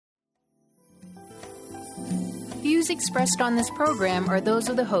views expressed on this program are those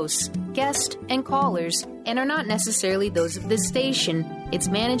of the hosts, guests, and callers, and are not necessarily those of this station, its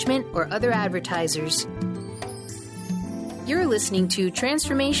management, or other advertisers. You're listening to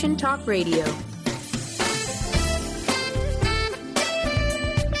Transformation Talk Radio.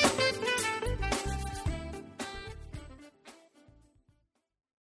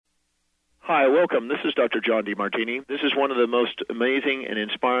 Hi, welcome. This is Dr. John DeMartini. This is one of the most amazing and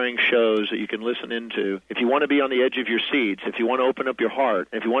inspiring shows that you can listen into. If you want to be on the edge of your seats, if you want to open up your heart,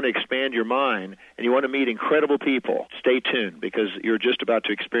 if you want to expand your mind, and you want to meet incredible people, stay tuned because you're just about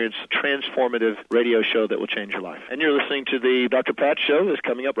to experience a transformative radio show that will change your life. And you're listening to the Dr. Pat Show that's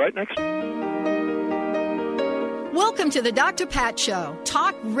coming up right next. Welcome to the Dr. Pat Show.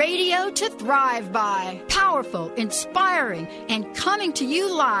 Talk radio to thrive by. Powerful, inspiring, and coming to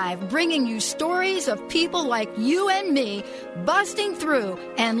you live, bringing you stories of people like you and me, busting through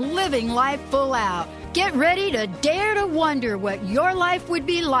and living life full out. Get ready to dare to wonder what your life would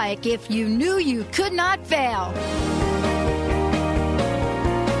be like if you knew you could not fail.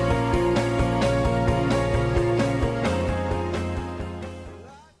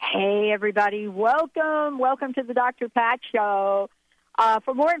 Hey, everybody. Welcome to the Dr. Pat Show.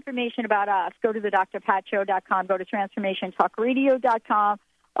 For more information about us, go to the drpatshow.com, go to transformationtalkradio.com,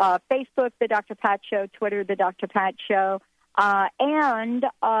 Facebook, The Dr. Pat Show, Twitter, The Dr. Pat Show, and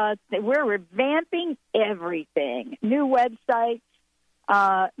we're revamping everything. New websites,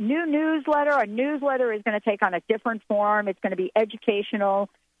 new newsletter. Our newsletter is going to take on a different form. It's going to be educational,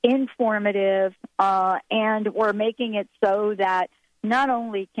 informative, and we're making it so that not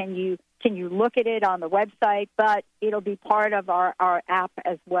only can you look at it on the website, but it'll be part of our app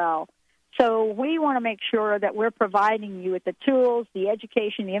as well. So we want to make sure that we're providing you with the tools, the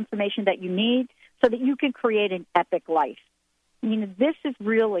education, the information that you need so that you can create an epic life. I mean, this is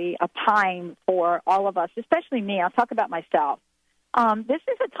really a time for all of us, especially me. I'll talk about myself. This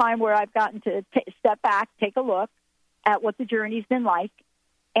is a time where I've gotten to step back, take a look at what the journey's been like,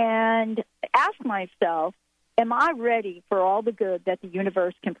 and ask myself, am I ready for all the good that the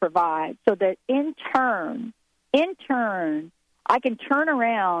universe can provide so that in turn, I can turn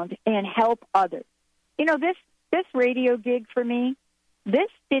around and help others? You know, this radio gig for me, this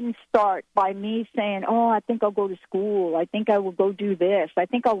didn't start by me saying, oh, I think I'll go to school. I think I will go do this. I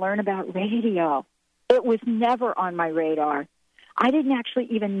think I'll learn about radio. It was never on my radar. I didn't actually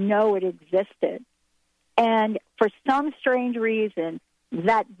even know it existed. And for some strange reason,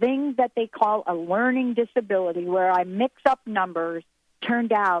 that thing that they call a learning disability, where I mix up numbers,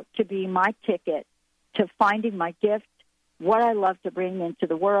 turned out to be my ticket to finding my gift, what I love to bring into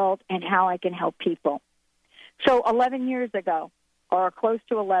the world, and how I can help people. So 11 years ago, or close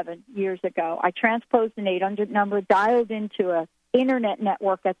to 11 years ago, I transposed an 800 number, dialed into an internet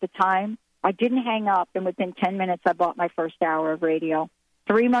network at the time. I didn't hang up, and within 10 minutes, I bought my first hour of radio.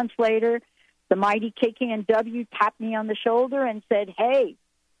 3 months later, the mighty KKNW tapped me on the shoulder and said, hey,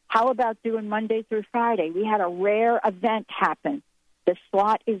 how about doing Monday through Friday? We had a rare event happen. The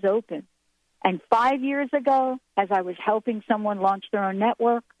slot is open. And 5 years ago, as I was helping someone launch their own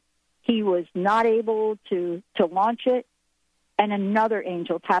network, he was not able to launch it, and another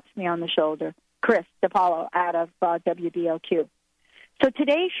angel taps me on the shoulder, Chris DiPaolo out of WBLQ. So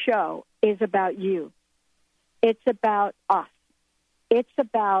today's show is about you. It's about us. It's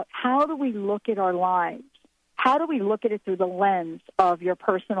about how do we look at our lives? How do we look at it through the lens of your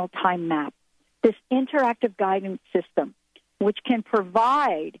personal time map? This interactive guidance system, which can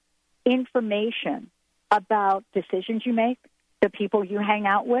provide information about decisions you make, the people you hang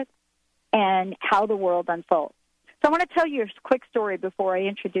out with, and how the world unfolds. So I want to tell you a quick story before I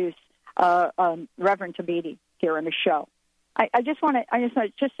introduce Reverend Thabiti here on the show.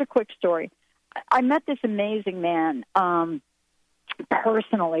 Just a quick story. I met this amazing man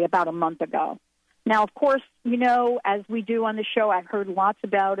personally about a month ago. Now, of course, you know, as we do on the show, I've heard lots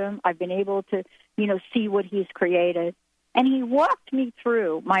about him. I've been able to, see what he's created. And he walked me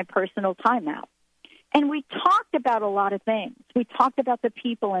through my personal time map. And we talked about a lot of things. We talked about the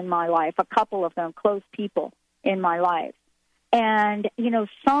people in my life, a couple of them, close people in my life. And,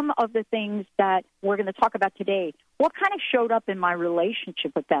 some of the things that we're going to talk about today, what kind of showed up in my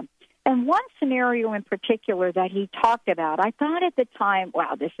relationship with them. And one scenario in particular that he talked about, I thought at the time,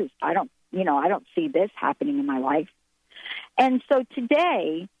 wow, I don't see this happening in my life. And so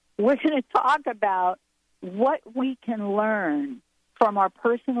today we're going to talk about what we can learn from our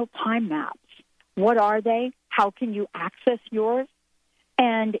personal time maps. What are they? How can you access yours?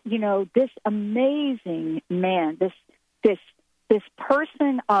 And, this amazing man, this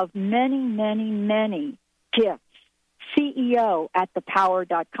person of many, many, many gifts, CEO at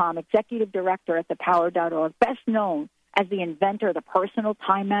thepower.com, executive director at thepower.org, best known as the inventor of the personal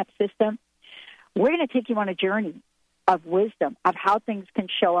time map system. We're going to take you on a journey of wisdom, of how things can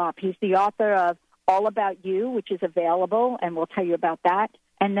show up. He's the author of All About You, which is available, and we'll tell you about that.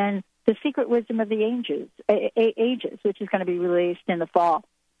 And then The Secret Wisdom of the Ages, which is going to be released in the fall.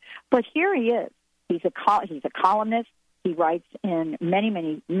 But here he is. He's a columnist. He writes in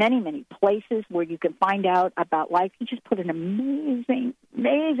many places where you can find out about life. He just put an amazing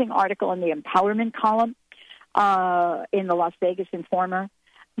article in the empowerment column in the Las Vegas Informer.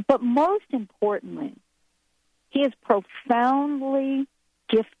 But most importantly, he is profoundly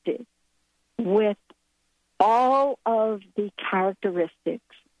gifted with all of the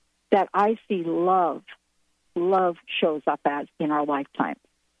characteristics that I see love shows up as in our lifetime.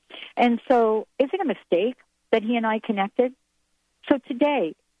 And so is it a mistake that he and I connected? So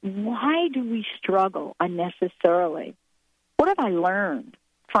today, why do we struggle unnecessarily? What have I learned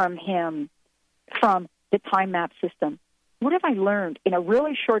from him, from the time map system? What have I learned in a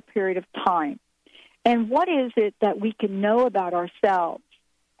really short period of time? And what is it that we can know about ourselves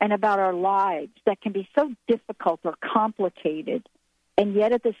and about our lives that can be so difficult or complicated, and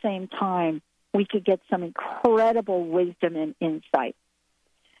yet at the same time, we could get some incredible wisdom and insight?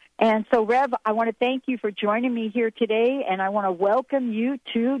 And so, Rev, I want to thank you for joining me here today, and I want to welcome you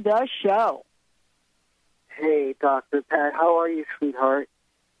to the show. Hey, Dr. Pat, how are you, sweetheart?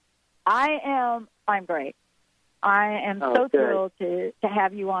 I'm great. I am so thrilled to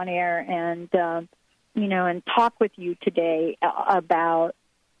have you on air and, and talk with you today about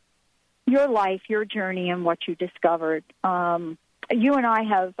your life, your journey, and what you discovered. You and I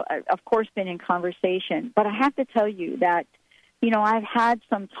have, of course, been in conversation, but I have to tell you that, I've had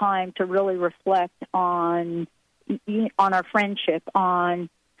some time to really reflect on our friendship, on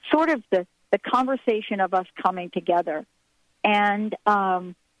sort of the conversation of us coming together. And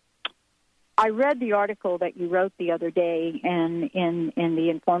I read the article that you wrote the other day in the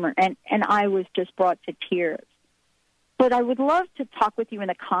Informer, and I was just brought to tears. But I would love to talk with you in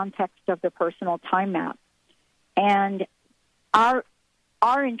the context of the personal time map and our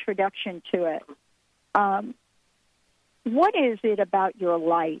introduction to it. What is it about your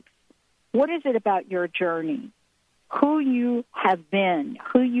life? What is it about your journey? Who you have been,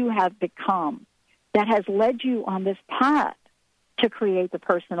 who you have become, that has led you on this path to create the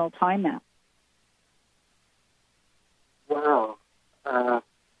personal time map? Wow. My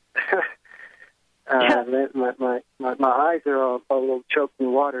eyes are a little choked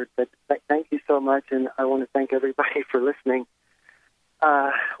and watered, but thank you so much, and I want to thank everybody for listening.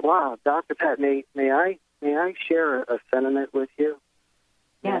 Wow, Dr. Pat, may I share a sentiment with you?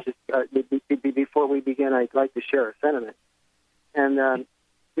 Yes. Before we begin, I'd like to share a sentiment. And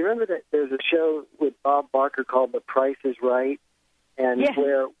you remember that there's a show with Bob Barker called The Price is Right, and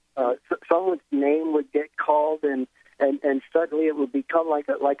where someone's name would get called, and suddenly it would become like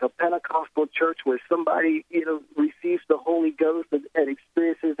a Pentecostal church where somebody receives the Holy Ghost and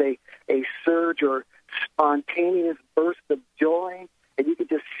experiences a surge or spontaneous burst of joy, and you could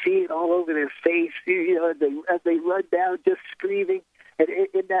just see it all over their face, as they run down, just screaming, and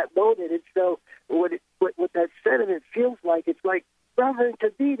in that moment. And so what that sentiment feels like, it's like, Reverend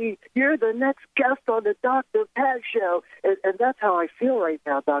Thabiti, you're the next guest on the Dr. Pat Show, and that's how I feel right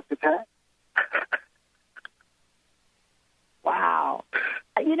now, Dr. Pat. Wow.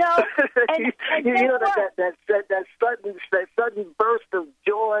 And that sudden burst of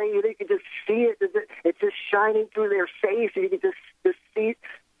joy, you can just see it. It's just shining through their face, and you can just see it.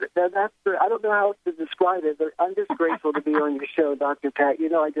 I don't know how else to describe it, but I'm just grateful to be on your show, Dr. Pat.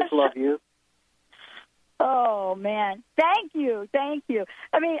 I just love you. Oh, man. Thank you.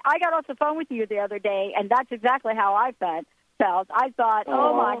 I mean, I got off the phone with you the other day, and that's exactly how I felt. I thought,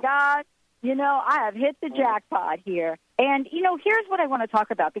 oh my God, I have hit the jackpot here. And, here's what I want to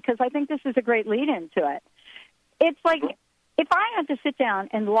talk about, because I think this is a great lead-in to it. It's like, if I had to sit down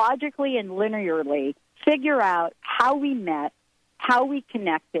and logically and linearly figure out how we met, how we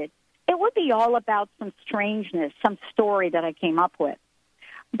connected, it would be all about some strangeness, some story that I came up with.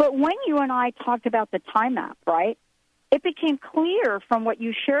 But when you and I talked about the time map, right, it became clear from what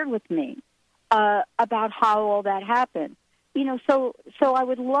you shared with me about how all that happened. So I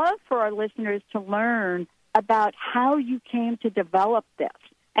would love for our listeners to learn about how you came to develop this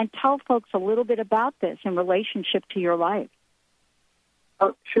and tell folks a little bit about this in relationship to your life.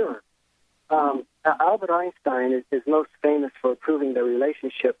 Oh, sure. Albert Einstein is most famous for proving the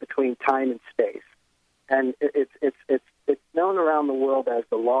relationship between time and space. And it's known around the world as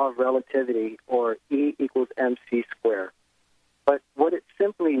the law of relativity, or E equals mc squared. But what it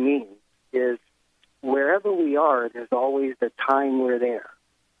simply means is wherever we are, there's always the time we're there.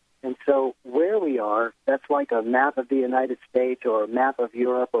 And so where we are, that's like a map of the United States or a map of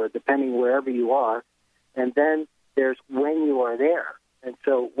Europe, or depending wherever you are. And then there's when you are there. And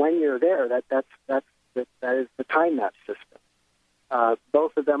so when you're there, that is the time map system.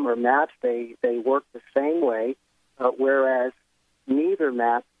 Both of them are maps. They work the same way, whereas neither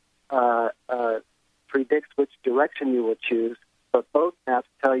map predicts which direction you will choose, but both maps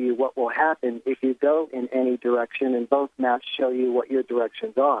tell you what will happen if you go in any direction, and both maps show you what your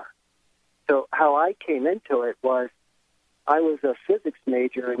directions are. So how I came into it was I was a physics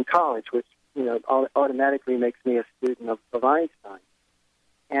major in college, which automatically makes me a student of Einstein.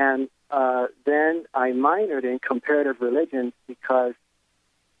 And then I minored in comparative religion because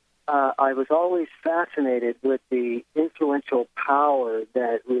I was always fascinated with the influential power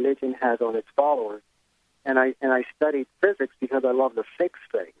that religion has on its followers. And I studied physics because I love to fix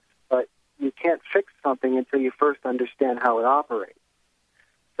things. But you can't fix something until you first understand how it operates.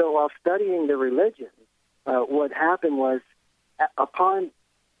 So while studying the religion, what happened was, upon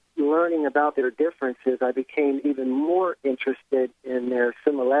learning about their differences, I became even more interested in their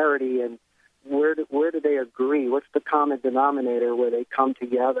similarity and where do they agree? What's the common denominator where they come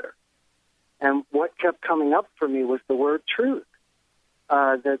together? And what kept coming up for me was the word truth.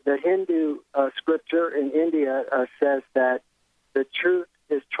 The Hindu scripture in India says that the truth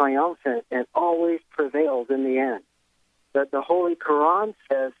is triumphant and always prevails in the end. That the Holy Quran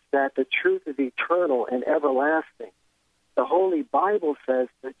says that the truth is eternal and everlasting. The Holy Bible says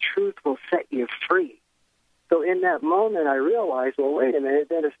the truth will set you free. So in that moment, I realized, well, wait a minute,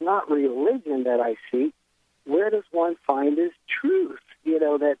 that it's not religion that I seek. Where does one find his truth?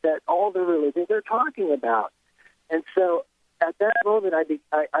 That all the religions are talking about. And so at that moment,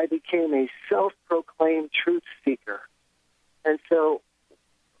 I became a self-proclaimed truth seeker. And so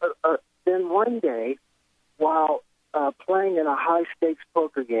then one day, while playing in a high-stakes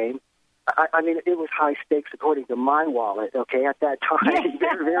poker game, I mean, it was high stakes according to my wallet, okay, at that time,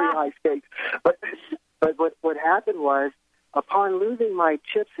 very, very high stakes. But what happened was, upon losing my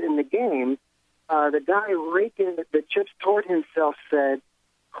chips in the game, the guy raking the chips toward himself said,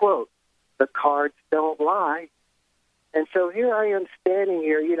 quote, "The cards don't lie." And so here I am standing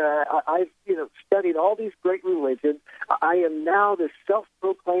here, I've studied all these great religions. I am now the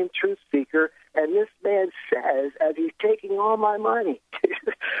self-proclaimed truth seeker, and this man says, as he's taking all my money,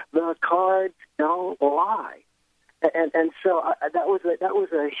 the cards don't lie. And so that was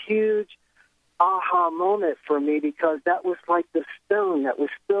a huge aha moment for me, because that was like the stone that was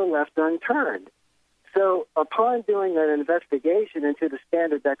still left unturned. So upon doing an investigation into the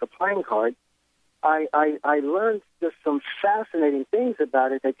standard deck of playing cards, I learned just some fascinating things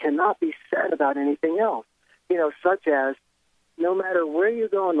about it that cannot be said about anything else. Such as, no matter where you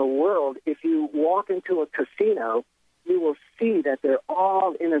go in the world, if you walk into a casino, you will see that they're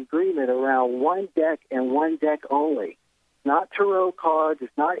all in agreement around one deck and one deck only. Not tarot cards,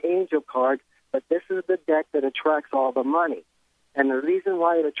 it's not angel cards, but this is the deck that attracts all the money. And the reason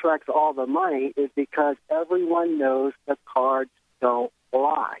why it attracts all the money is because everyone knows the cards don't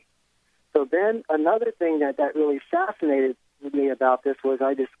lie. So then another thing that really fascinated me about this was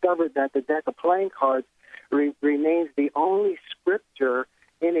I discovered that the deck of playing cards remains the only scripture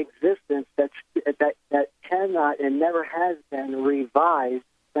in existence that cannot and never has been revised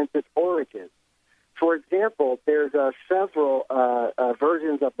since its origin. For example, there's several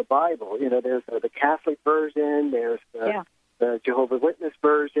versions of the Bible. There's the Catholic version, there's the Jehovah's Witness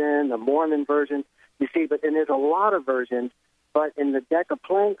version, the Mormon version. You see, and there's a lot of versions. But in the deck of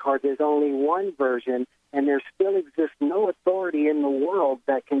playing cards, there's only one version, and there still exists no authority in the world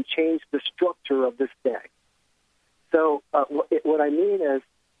that can change the structure of this deck. So what I mean is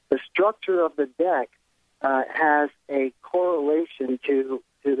the structure of the deck has a correlation to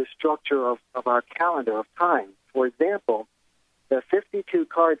the structure of our calendar of time. For example, the 52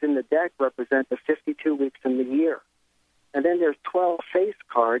 cards in the deck represent the 52 weeks in the year. And then there's 12 face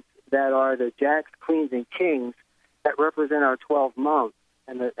cards that are the jacks, queens, and kings that represent our 12 months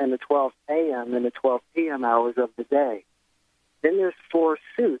and the 12 a.m. and the 12 p.m. hours of the day. Then there's 4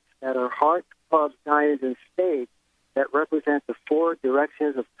 suits that are hearts, clubs, diamonds, and spades that represent the 4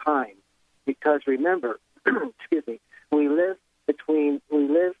 directions of time. Because remember, excuse me, we live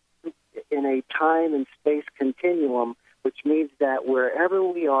in a time and space continuum, which means that wherever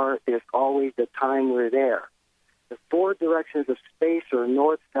we are, there's always the time we're there. The 4 directions of space are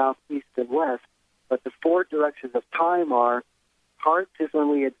north, south, east, and west. But the 4 directions of time are: hearts is when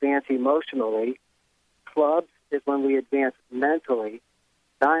we advance emotionally, clubs is when we advance mentally,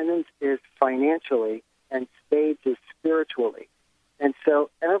 diamonds is financially, and spades is spiritually. And so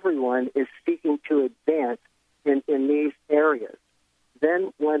everyone is seeking to advance in these areas.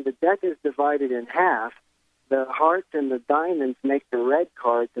 Then when the deck is divided in half, the hearts and the diamonds make the red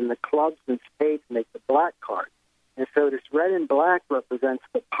cards, and the clubs and spades make the black cards. And so this red and black represents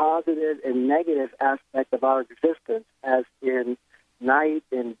the positive and negative aspect of our existence, as in night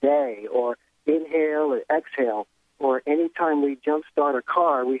and day, or inhale or exhale, or anytime we jumpstart a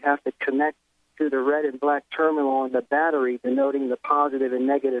car, we have to connect to the red and black terminal on the battery, denoting the positive and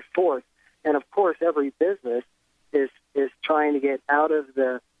negative force. And, of course, every business is trying to get out of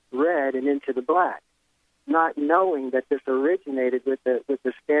the red and into the black, not knowing that this originated with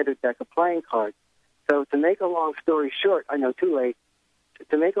the standard deck of playing cards. So to make a long story short, I know, too late.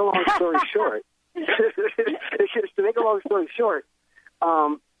 To make a long story short,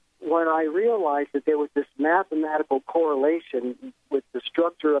 when I realized that there was this mathematical correlation with the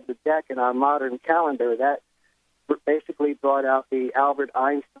structure of the deck in our modern calendar, that basically brought out the Albert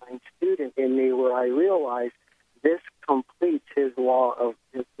Einstein student in me, where I realized this completes the law of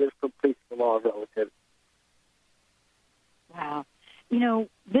relativity. Wow.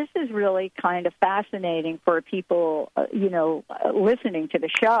 This is really kind of fascinating for people, listening to the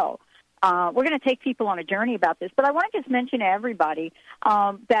show. We're going to take people on a journey about this, but I want to just mention to everybody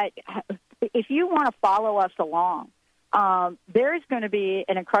that if you want to follow us along, there's going to be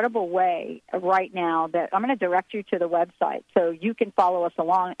an incredible way right now that I'm going to direct you to the website so you can follow us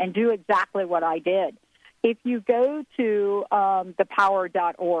along and do exactly what I did. If you go to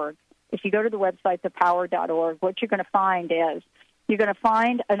thepower.org, if you go to the website, thepower.org, what you're going to find is you're going to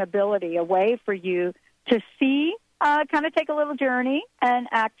find an ability, a way for you to see, kind of take a little journey and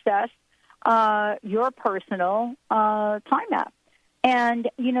access your personal time map. And,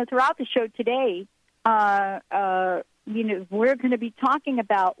 throughout the show today, we're going to be talking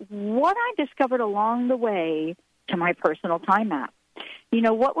about what I discovered along the way to my personal time map.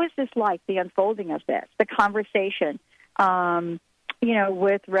 What was this like, the unfolding of this, the conversation,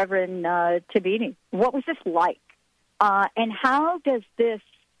 with Reverend Thabiti? What was this like? And how does this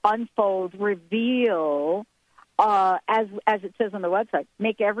unfold, reveal, as it says on the website,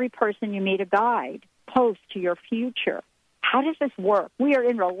 make every person you meet a guide, post to your future? How does this work? We are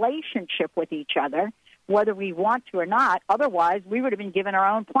in relationship with each other, whether we want to or not. Otherwise, we would have been given our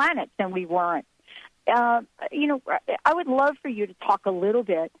own planets, and we weren't. I would love for you to talk a little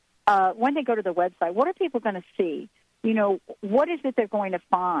bit, when they go to the website, what are people going to see? What is it they're going to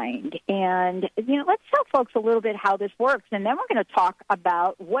find? And, let's tell folks a little bit how this works, and then we're going to talk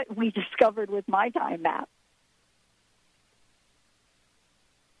about what we discovered with my time map.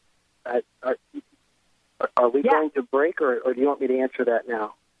 Are we going to break, or do you want me to answer that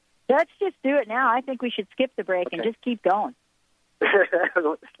now? Let's just do it now. I think we should skip the break and just keep going.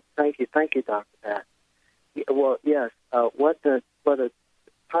 Thank you, Dr. Pat. Well, yes, what a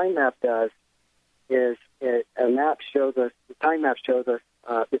time map does is the time map shows us,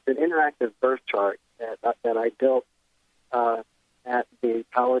 it's an interactive birth chart that I built at the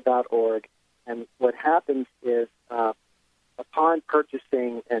power.org. And what happens is, upon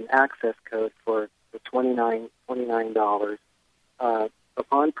purchasing an access code for $29,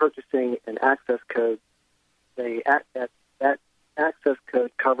 upon purchasing an access code, that access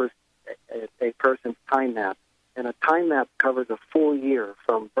code covers a person's time map. And a time map covers a full year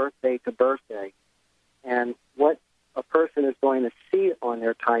from birthday to birthday. And what a person is going to see on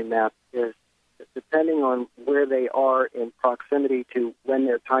their time map is, depending on where they are in proximity to when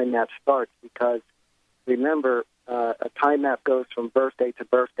their time map starts, because remember, a time map goes from birthday to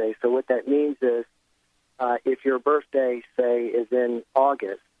birthday. So what that means is, if your birthday, say, is in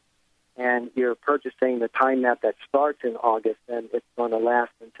August, and you're purchasing the time map that starts in August, then it's going to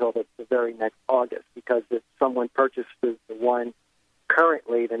last until the very next August, because if someone purchases the one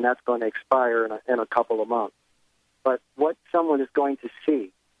currently, then that's going to expire in a couple of months. But what someone is going to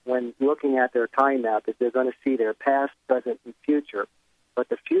see when looking at their time map is they're going to see their past, present, and future. But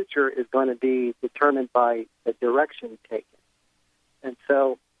the future is going to be determined by the direction taken. And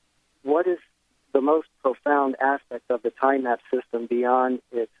so what is the most profound aspect of the time map system, beyond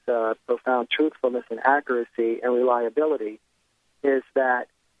its profound truthfulness and accuracy and reliability, is that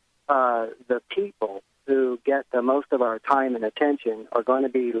the people who get the most of our time and attention are going to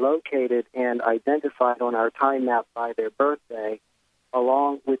be located and identified on our time map by their birthday,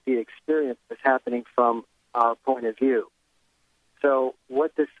 along with the experience that's happening from our point of view. So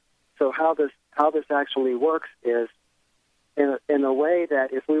how this actually works is in a way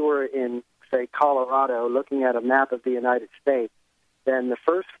that if we were in, say, Colorado, looking at a map of the United States, then the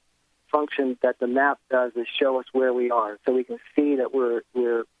first function that the map does is show us where we are, so we can see that we're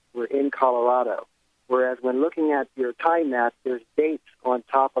in Colorado. Whereas when looking at your time map, there's dates on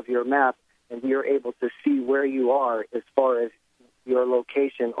top of your map, and you're able to see where you are as far as your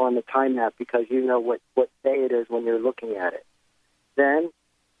location on the time map because you know what day it is when you're looking at it. Then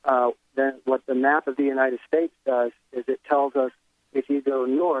what the map of the United States does is it tells us if you go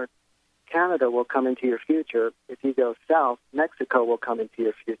north, Canada will come into your future. If you go south, Mexico will come into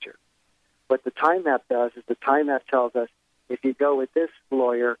your future. What the time map does is the time map tells us if you go with this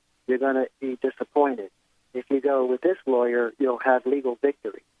lawyer, you're going to be disappointed. If you go with this lawyer, you'll have legal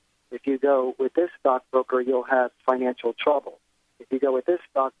victory. If you go with this stockbroker, you'll have financial trouble. If you go with this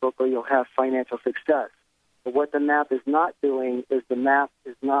stockbroker, you'll have financial success. But what the map is not doing is the map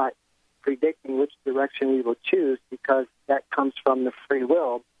is not predicting which direction we will choose because that comes from the free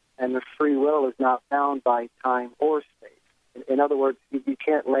will, and the free will is not bound by time or space. In other words, you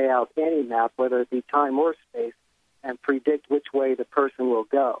can't lay out any map, whether it be time or space, and predict which way the person will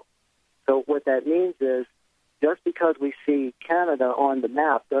go. So what that means is just because we see Canada on the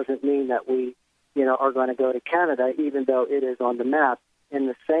map doesn't mean that we are going to go to Canada, even though it is on the map, in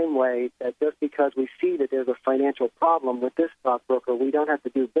the same way that just because we see that there's a financial problem with this stockbroker, we don't have to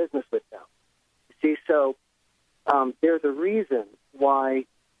do business with them. See, so there's a reason why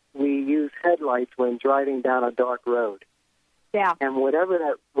we use headlights when driving down a dark road. Yeah. And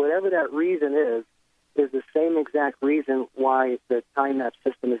whatever that reason is the same exact reason why the time map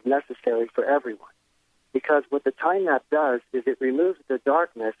system is necessary for everyone. Because what the time map does is it removes the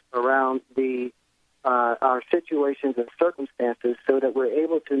darkness around our situations and circumstances so that we're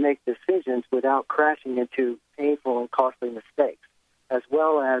able to make decisions without crashing into painful and costly mistakes, as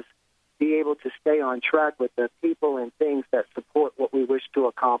well as be able to stay on track with the people and things that support what we wish to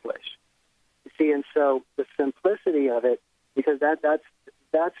accomplish. You see, and so the simplicity of it, because that's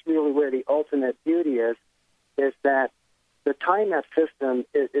really where the ultimate beauty is that the time map system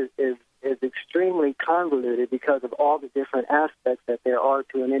is extremely convoluted because of all the different aspects that there are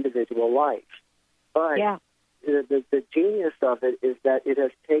to an individual life. But the genius of it is that it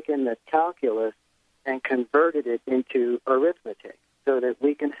has taken the calculus and converted it into arithmetic so that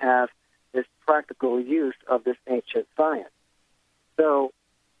we can have this practical use of this ancient science. So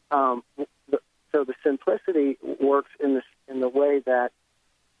the simplicity works in the way that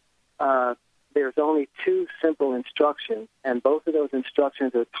there's only two simple instructions, and both of those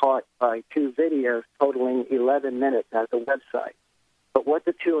instructions are taught by two videos totaling 11 minutes at the website. But what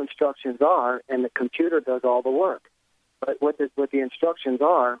the two instructions are, and the computer does all the work. But what the instructions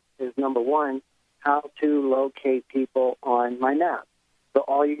are is, number one, how to locate people on my map. So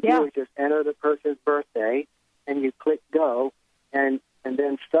all you do is just enter the person's birthday, and you click go, and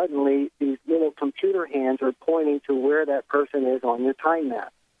then suddenly these little computer hands are pointing to where that person is on your time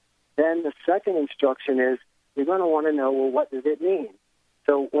map. Then the second instruction is you're going to want to know, well, what does it mean?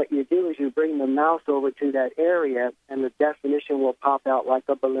 So what you do is you bring the mouse over to that area, and the definition will pop out like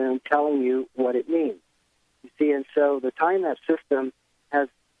a balloon telling you what it means. You see, and so the time map system has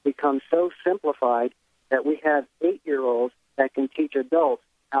become so simplified that we have 8-year-olds that can teach adults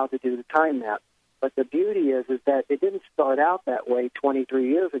how to do the time map. But the beauty is that it didn't start out that way 23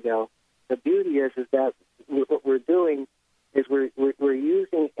 years ago. The beauty is that what we're doing is we're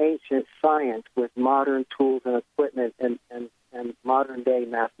using ancient science with modern tools and equipment and modern day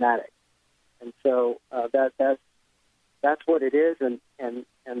mathematics, and so that's what it is, and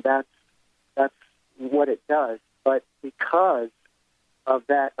that's what it does. But because of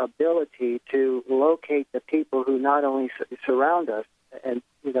that ability to locate the people who not only surround us, and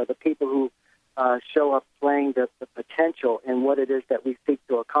the people who show up playing the potential in what it is that we seek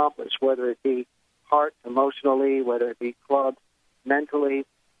to accomplish, whether it be heart emotionally, whether it be clubs mentally,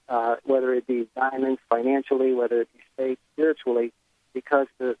 whether it be diamonds financially, whether it be space spiritually, because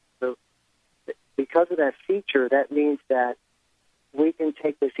because of that feature, that means that we can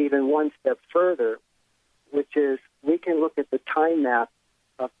take this even one step further, which is we can look at the time map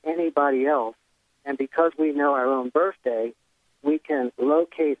of anybody else, and because we know our own birthday, we can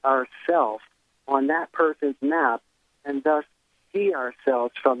locate ourselves on that person's map and thus see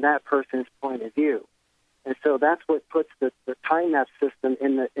ourselves from that person's point of view. And so that's what puts the time map system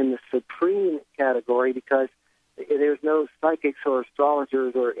in the supreme category, because there's no psychics or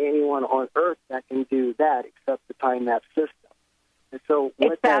astrologers or anyone on Earth that can do that except the time map system. And so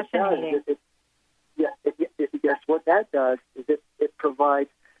what that does what that does is it provides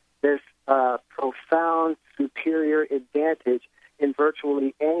this profound superior advantage in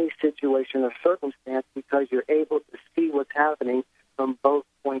virtually any situation or circumstance, because you're able to see what's happening from both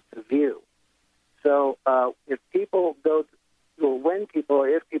points of view. So if people come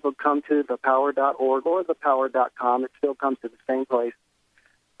to thepower.org or thepower.com, it still comes to the same place.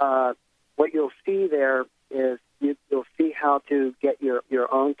 what you'll see there is you'll see how to get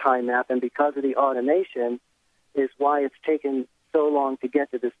your own time map, and because of the automation is why it's taken so long to get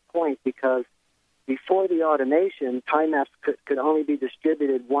to this point, because before the automation, time maps could only be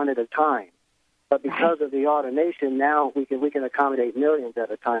distributed one at a time. But because of the automation, now we can accommodate millions at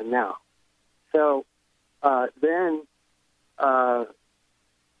a time now. So then, let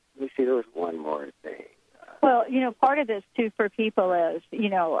me see, there was one more thing. Well, part of this, too, for people is,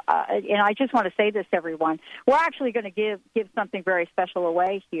 and I just want to say this, everyone, we're actually going to give something very special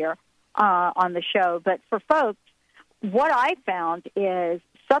away here on the show. But for folks, what I found is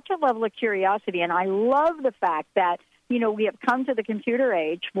such a level of curiosity, and I love the fact that, we have come to the computer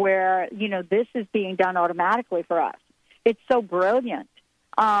age where, this is being done automatically for us. It's so brilliant.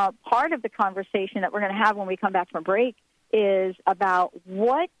 Part of the conversation that we're going to have when we come back from break is about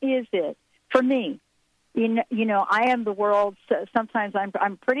what is it for me. I am the world. Sometimes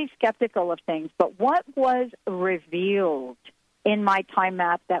I'm pretty skeptical of things, but what was revealed in my time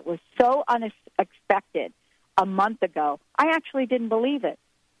map that was so unexpected a month ago, I actually didn't believe it.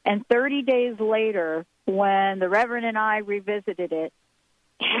 And 30 days later, when the Reverend and I revisited it,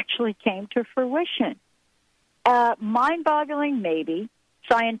 it actually came to fruition. Mind-boggling, maybe.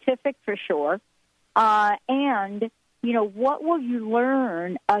 Scientific, for sure. And, what will you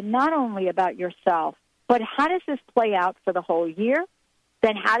learn not only about yourself, but how does this play out for the whole year?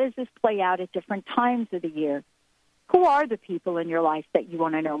 Then how does this play out at different times of the year? Who are the people in your life that you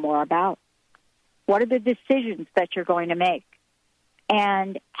want to know more about? What are the decisions that you're going to make?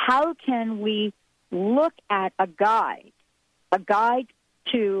 And how can we look at a guide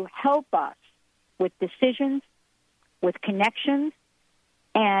to help us with decisions, with connections,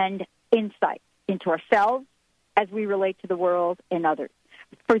 and insight into ourselves as we relate to the world and others.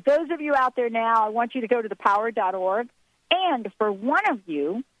 For those of you out there now, I want you to go to thepower.org. And for one of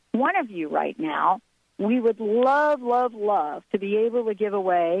you right now, we would love, love, love to be able to give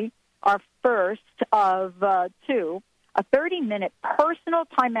away our first of two, a 30-minute personal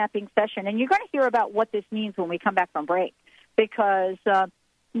time mapping session. And you're going to hear about what this means when we come back from break, because,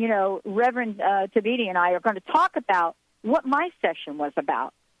 Reverend Thabiti and I are going to talk about what my session was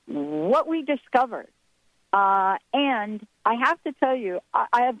about, what we discovered. And I have to tell you,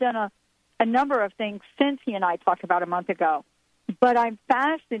 I have done a number of things since he and I talked about a month ago, but I'm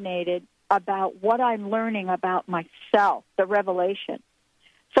fascinated about what I'm learning about myself, the revelation.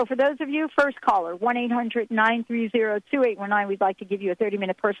 So for those of you, first caller, 1-800-930-2819, we'd like to give you a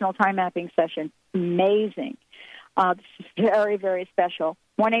 30-minute personal time mapping session. Amazing. This is very, very special.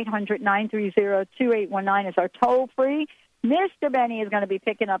 1-800-930-2819 is our toll-free. Mr. Benny is going to be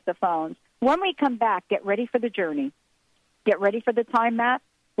picking up the phones. When we come back, get ready for the journey. Get ready for the time map.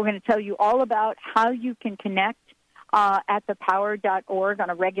 We're going to tell you all about how you can connect at thepower.org on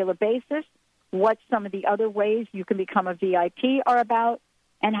a regular basis, what some of the other ways you can become a VIP are about,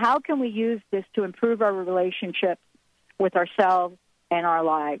 and how can we use this to improve our relationships with ourselves and our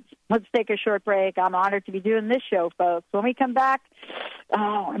lives. Let's take a short break. I'm honored to be doing this show, folks. When we come back,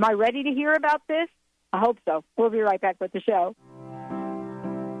 am I ready to hear about this? I hope so. We'll be right back with the show.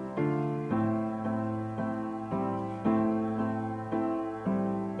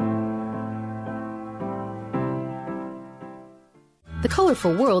 The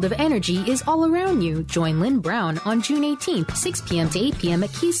colorful world of energy is all around you. Join Lynn Brown on June 18th, 6 p.m. to 8 p.m.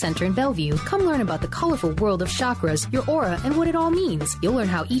 at Key Center in Bellevue. Come learn about the colorful world of chakras, your aura, and what it all means. You'll learn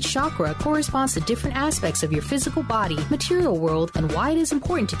how each chakra corresponds to different aspects of your physical body, material world, and why it is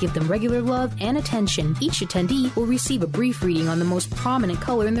important to give them regular love and attention. Each attendee will receive a brief reading on the most prominent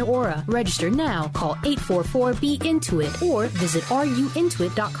color in their aura. Register now. Call 844-BE-INTUIT or visit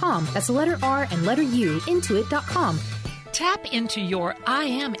ruintuit.com. That's the letter R and letter U, intuit.com. Tap into your I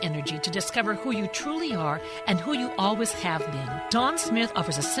Am energy to discover who you truly are and who you always have been. Dawn Smith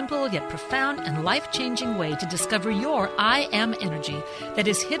offers a simple yet profound and life-changing way to discover your I Am energy that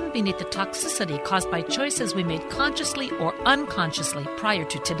is hidden beneath the toxicity caused by choices we made consciously or unconsciously prior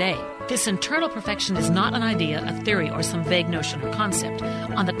to today. This internal perfection is not an idea, a theory, or some vague notion or concept.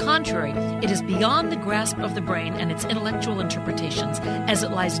 On the contrary, it is beyond the grasp of the brain and its intellectual interpretations, as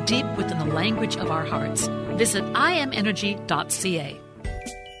it lies deep within the language of our hearts. Visit iamenergy.ca.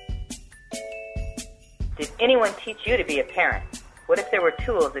 Did anyone teach you to be a parent? What if there were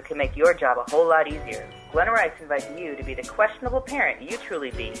tools that could make your job a whole lot easier? Glenna Rice invites you to be the questionable parent you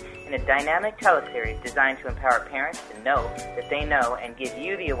truly be in a dynamic teleseries designed to empower parents to know that they know and give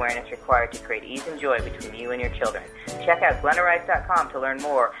you the awareness required to create ease and joy between you and your children. Check out glennarice.com to learn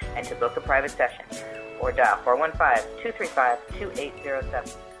more and to book a private session. Or dial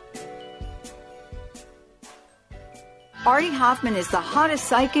 415-235-2807. Artie Hoffman is the hottest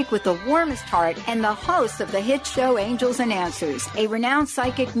psychic with the warmest heart and the host of the hit show Angels and Answers. A renowned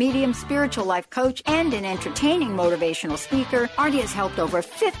psychic, medium, spiritual life coach, and an entertaining motivational speaker, Artie has helped over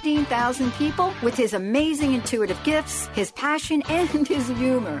 15,000 people with his amazing intuitive gifts, his passion, and his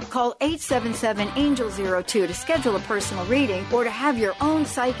humor. Call 877-ANGEL-02 to schedule a personal reading or to have your own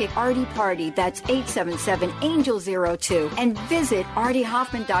psychic Artie party. That's 877-ANGEL-02. And visit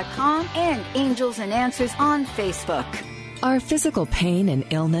ArtieHoffman.com and Angels and Answers on Facebook. Are physical pain and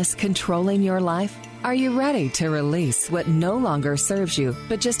illness controlling your life? Are you ready to release what no longer serves you,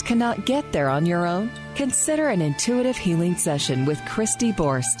 but just cannot get there on your own? Consider an intuitive healing session with Christy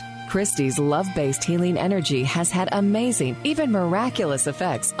Borst. Christy's love-based healing energy has had amazing, even miraculous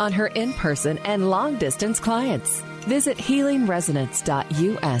effects on her in-person and long-distance clients. Visit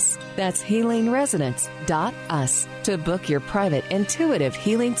healingresonance.us. That's healingresonance.us to book your private intuitive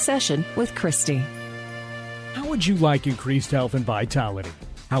healing session with Christy. How would you like increased health and vitality?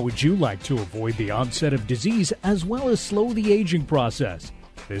 How would you like to avoid the onset of disease as well as slow the aging process?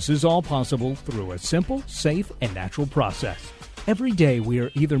 This is all possible through a simple, safe, and natural process. Every day we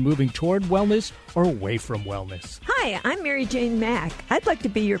are either moving toward wellness or away from wellness. Hi, I'm Mary Jane Mack. I'd like to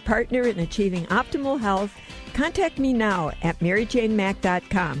be your partner in achieving optimal health. Contact me now at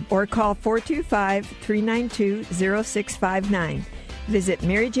maryjanemack.com or call 425-392-0659. Visit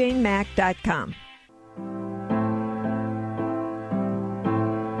maryjanemack.com.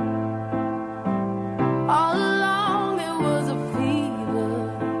 All along it was a fever,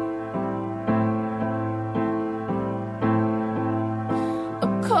 a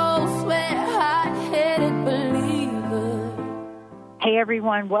cold sweat, hot-headed believer. Hey,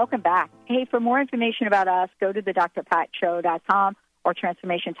 everyone. Welcome back. Hey, for more information about us, go to the drpatshow.com or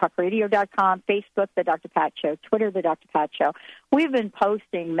transformationtalkradio.com, Facebook, The Dr. Pat Show, Twitter, The Dr. Pat Show. We've been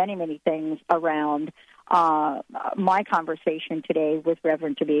posting many things around my conversation today with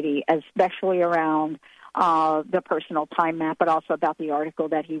Reverend Thabiti, especially around the personal time map, but also about the article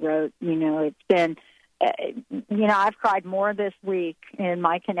that he wrote. You know, it's been, I've cried more this week in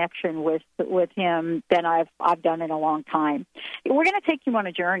my connection with him than I've done in a long time. We're going to take you on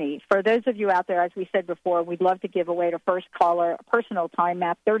a journey. For those of you out there, as we said before, we'd love to give away to first caller a personal time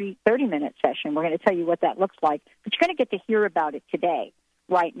map, 30-minute session. We're going to tell you what that looks like, but you're going to get to hear about it today,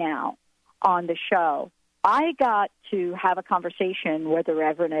 right now, on the show. I got to have a conversation with the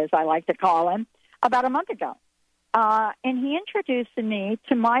Reverend, as I like to call him, about a month ago. And he introduced me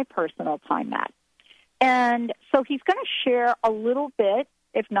to my personal time map. And so he's going to share a little bit,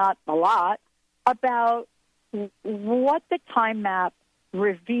 if not a lot, about what the time map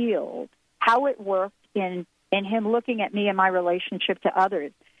revealed, how it worked in him looking at me and my relationship to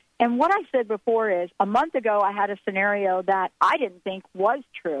others. And what I said before is, a month ago I had a scenario that I didn't think was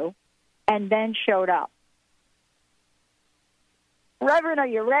true and then showed up. Reverend, are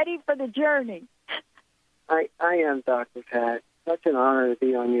you ready for the journey? I am, Dr. Pat. Such an honor to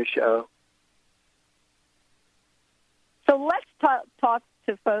be on your show. So let's talk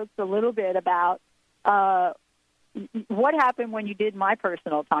to folks a little bit about what happened when you did my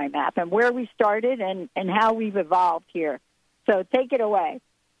personal time map and where we started and how we've evolved here. So take it away.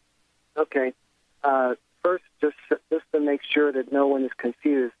 Okay. First, just to make sure that no one is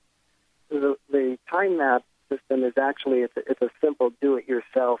confused, the time map system is actually it's a simple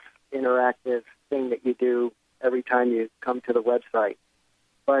do-it-yourself interactive thing that you do every time you come to the website.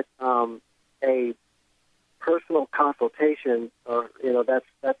 But a personal consultation,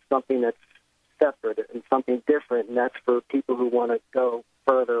 that's something that's separate and something different, and that's for people who want to go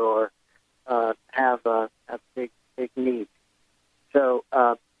further or have big needs. So,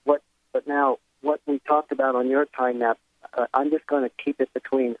 but now what we talked about on your time map, I'm just going to keep it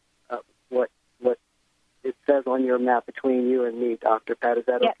between what it says on your map between you and me, Dr. Pat. Is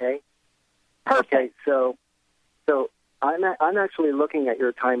that okay? Perfect. Okay, so I'm actually looking at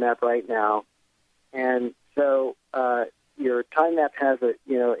your time map right now, and so your time map has a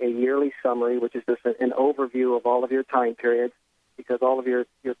yearly summary, which is just an overview of all of your time periods, because all of your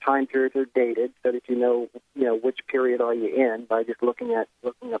time periods are dated, so that you know which period are you in by just looking up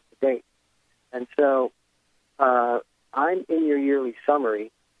the date. And so I'm in your yearly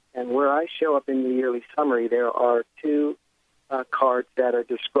summary, and where I show up in the yearly summary, there are two cards that are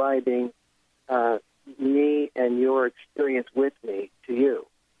describing me and your experience with me to you.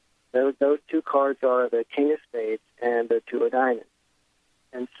 Those two cards are the King of Spades and the Two of Diamonds.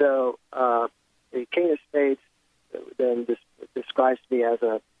 And so the King of Spades then describes me as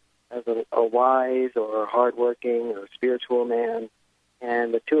a wise or hardworking or spiritual man,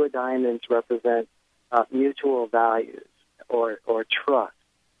 and the Two of Diamonds represent mutual values or trust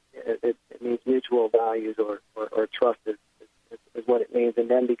It means mutual values or trust is what it means. And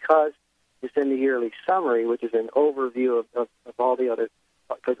then because it's in the yearly summary, which is an overview of all the other,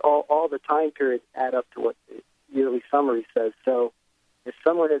 because all the time periods add up to what the yearly summary says. So if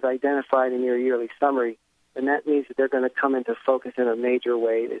someone is identified in your yearly summary, then that means that they're going to come into focus in a major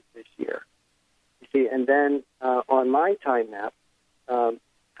way this year. You see, and then on my time map,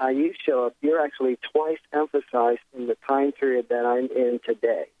 how you show up, you're actually twice emphasized in the time period that I'm in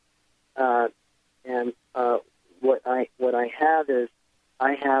today. And what I have is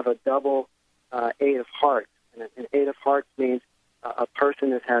I have a double Eight of Hearts. And an Eight of Hearts means a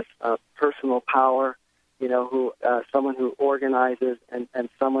person that has personal power, who someone who organizes, and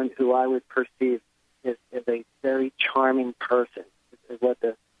someone who I would perceive is a very charming person. Is what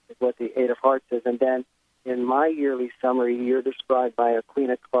the Eight of Hearts is. And then in my yearly summary, you're described by a Queen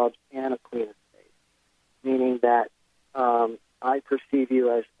of Clubs and a Queen of Spades, meaning that I perceive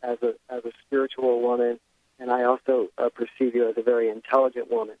you as a spiritual woman, and I also perceive you as a very intelligent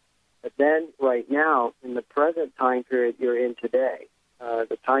woman. But then, right now, in the present time period you're in today,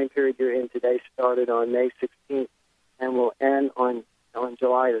 the time period you're in today started on May 16th and will end on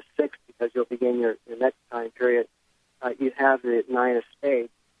July the 6th, because you'll begin your next time period. You have the Nine of Spades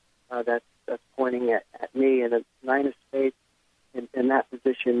that's pointing at me, and the Nine of Spades in that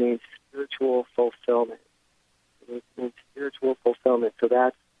position means spiritual fulfillment. It means spiritual fulfillment. So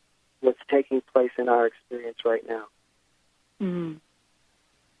that's what's taking place in our experience right now. Mm-hmm.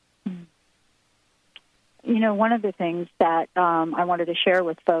 One of the things that I wanted to share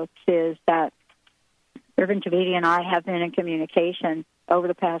with folks is that Reverend Thabiti and I have been in communication over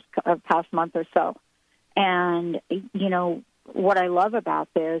the past month or so. And, what I love about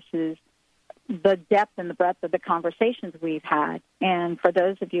this is the depth and the breadth of the conversations we've had. And for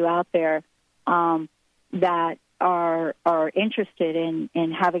those of you out there that are interested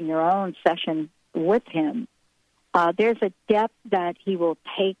in having your own session with him, there's a depth that he will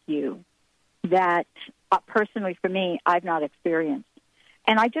take you that personally for me, I've not experienced.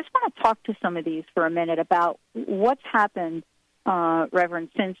 And I just want to talk to some of these for a minute about what's happened, Reverend,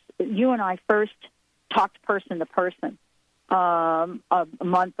 since you and I first talked person to person a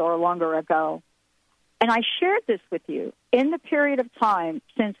month or longer ago. And I shared this with you. In the period of time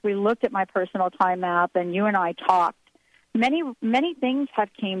since we looked at my personal time map and you and I talked, many things have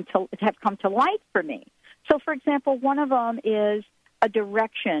come to light for me. So, for example, one of them is a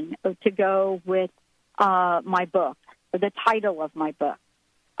direction to go with my book, the title of my book,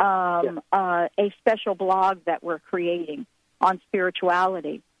 a special blog that we're creating on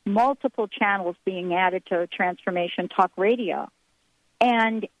spirituality, multiple channels being added to Transformation Talk Radio,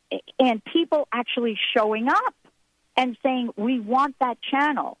 and people actually showing up and saying, we want that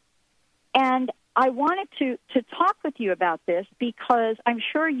channel. And I wanted to talk with you about this because I'm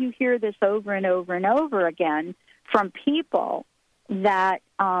sure you hear this over and over and over again from people that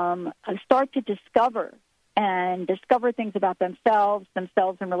start to discover things about themselves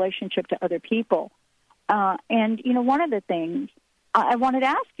in relationship to other people. And, one of the things I wanted to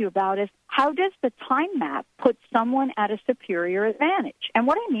ask you about is, how does the time map put someone at a superior advantage? And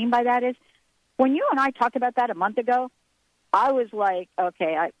what I mean by that is, when you and I talked about that a month ago, I was like,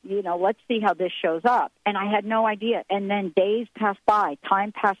 okay, let's see how this shows up. And I had no idea. And then days passed by,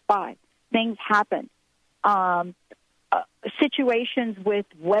 time passed by, things happened. Situations with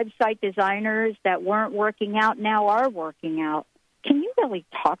website designers that weren't working out now are working out. Can you really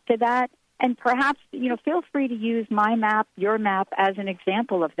talk to that? And perhaps, feel free to use my map, your map, as an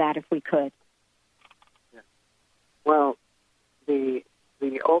example of that, if we could. Well, the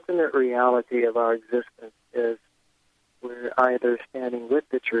ultimate reality of our existence is we're either standing with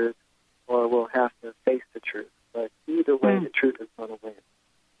the truth or we'll have to face the truth. But either way, the truth is going to win.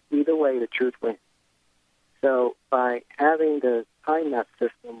 Either way, the truth wins. So by having the time map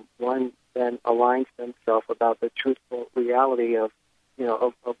system, one then aligns themselves about the truthful reality of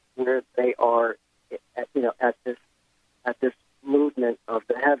where they are at this movement of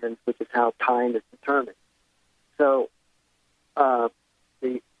the heavens, which is how time is determined. So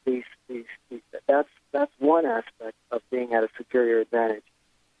that's one aspect of being at a superior advantage.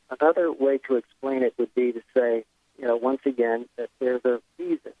 Another way to explain it would be to say, once again, that there's a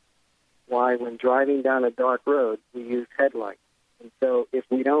reason why when driving down a dark road, we use headlights. And so if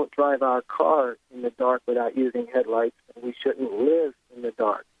we don't drive our car in the dark without using headlights, then we shouldn't live in the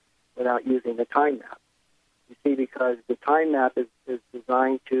dark without using the time map. You see, because the time map is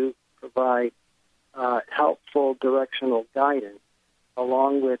designed to provide helpful directional guidance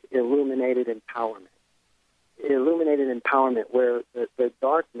along with illuminated empowerment. Illuminated empowerment where the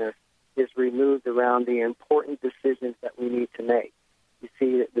darkness is removed around the important decisions that we need to make. You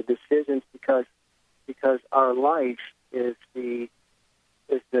see, the decisions, because our life is the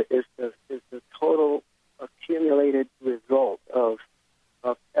total accumulated result of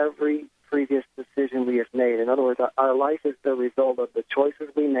every previous decision we have made. In other words, our life is the result of the choices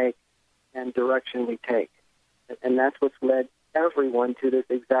we make and direction we take. And that's what's led everyone to this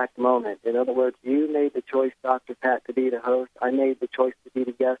exact moment. In other words, you made the choice, Dr. Pat, to be the host. I made the choice to be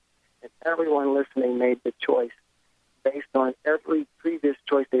the guest. And everyone listening made the choice based on every previous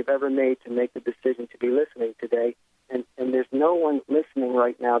choice they've ever made to make the decision to be listening today. And there's no one listening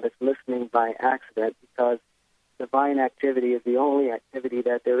right now that's listening by accident, because divine activity is the only activity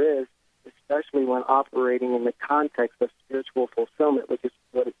that there is, especially when operating in the context of spiritual fulfillment, which is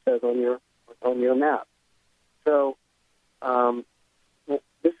what it says on your map. So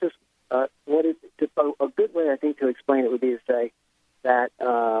this is what is a good way, I think, to explain it would be to say that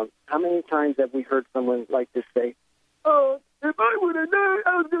how many times have we heard someone like this say, "Oh, if I would have known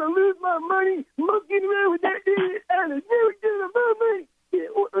I was going to lose my money, monkeying around with that idiot, I'd have never done my money."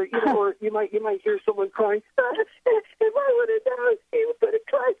 Or you might hear someone crying, "If I would have known he was going to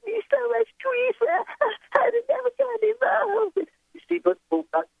cost me so much grief, I'd have never gotten involved." You see, but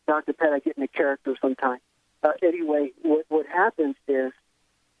Dr. Pat, I get in a character sometimes. Anyway, what happens is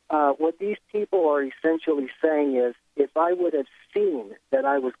what these people are essentially saying is, if I would have seen that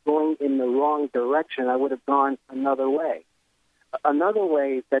I was going in the wrong direction, I would have gone another way. Another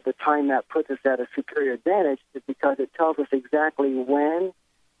way that the time map puts us at a superior advantage is because it tells us exactly when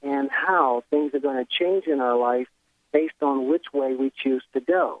and how things are going to change in our life based on which way we choose to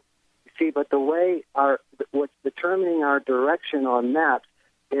go. You see, but the way what's determining our direction on maps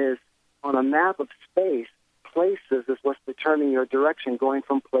is, on a map of space, places is what's determining your direction going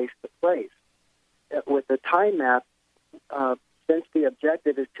from place to place. With the time map, since the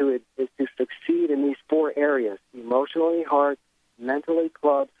objective is to succeed in these 4 areas: emotionally heart, mentally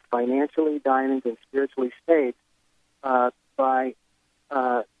clubs, financially diamonds, and spiritually spades, by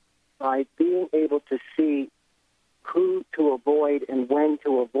being able to see who to avoid and when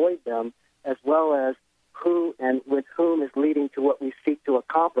to avoid them, as well as who and with whom is leading to what we seek to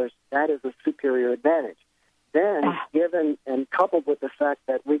accomplish, that is a superior advantage. Then, given and coupled with the fact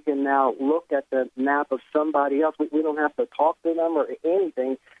that we can now look at the map of somebody else, we don't have to talk to them or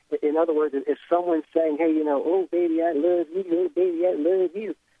anything. In other words, if someone's saying, "Hey, oh, baby, I love you, oh, baby, I love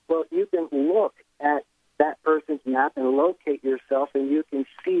you," well, you can look at that person's map and locate yourself, and you can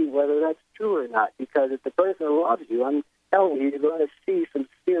see whether that's true or not. Because if the person loves you, I'm telling you, you're going to see some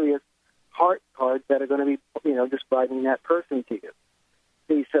serious heart cards that are going to be, describing that person to you.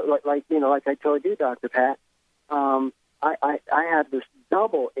 See, so like I told you, Dr. Pat, I have this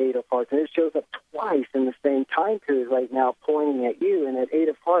double 8 of hearts, and it shows up twice in the same time period right now, pointing at you. And at 8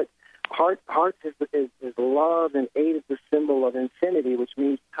 of hearts, hearts is love, and 8 is the symbol of infinity, which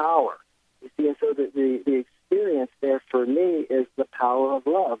means power. You see, and so the experience there for me is the power of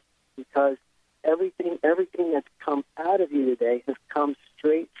love, because everything that's come out of you today has come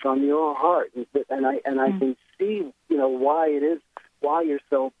straight from your heart, and I can see why you're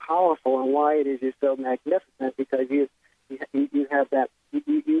so powerful and why it is you're so magnificent, because you have that,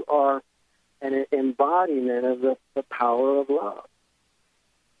 you are an embodiment of the power of love.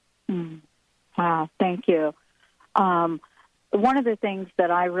 Wow, thank you. One of the things that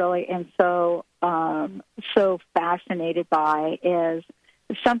I really am so fascinated by is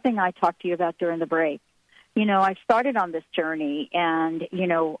something I talked to you about during the break. I started on this journey, and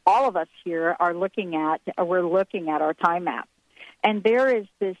all of us here are looking at our time map. And there is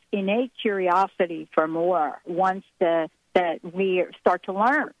this innate curiosity for more once that we start to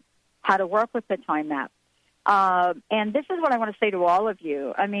learn how to work with the time map. And this is what I want to say to all of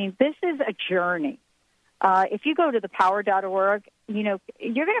you. I mean, this is a journey. If you go to thepower.org, you're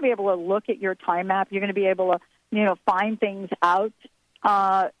going to be able to look at your time map. You're going to be able to, find things out.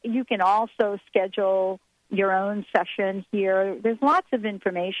 You can also schedule your own session here. There's lots of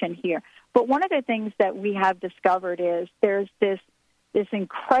information here. But one of the things that we have discovered is there's this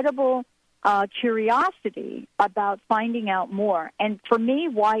incredible curiosity about finding out more. And for me,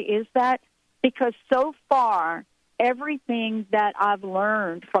 why is that? Because so far, everything that I've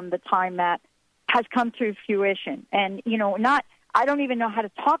learned from the time map has come to fruition. And, I don't even know how to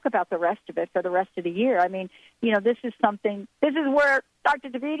talk about the rest of it for the rest of the year. I mean, this is where Dr.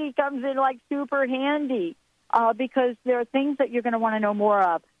 Thabiti comes in like super handy, because there are things that you're going to want to know more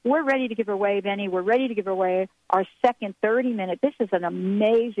of. We're ready to give away, Benny. We're ready to give away our second 30-minute. This is an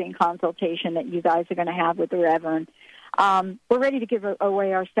amazing consultation that you guys are going to have with the Reverend. We're ready to give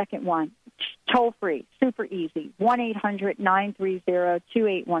away our second one. Toll-free, super easy,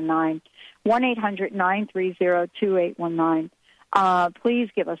 1-800-930-2819, 1-800-930-2819. please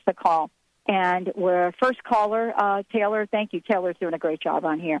give us a call. And we're first caller, Taylor. Thank you. Taylor's doing a great job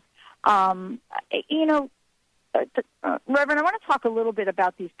on here. Reverend, I want to talk a little bit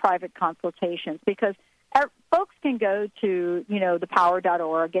about these private consultations because folks can go to,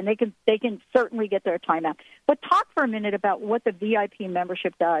 thepower.org, and they can certainly get their time out. But talk for a minute about what the VIP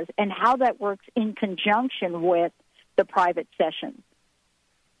membership does and how that works in conjunction with the private sessions.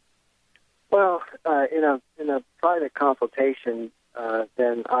 Well, in a private consultation,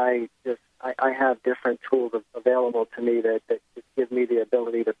 then I have different tools available to me that just give me the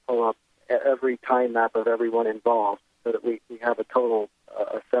ability to pull up every time map of everyone involved so that we have a total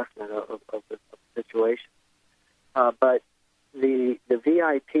assessment of the situation. But the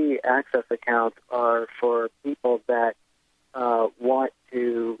VIP access accounts are for people that want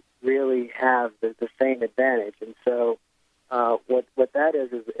to really have the same advantage. And so what that is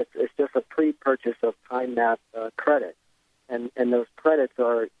it's just a pre-purchase of time map credit. And those credits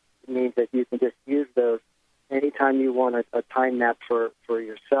means that you can just use those anytime you want a time map for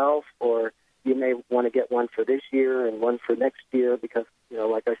yourself, or you may want to get one for this year and one for next year because,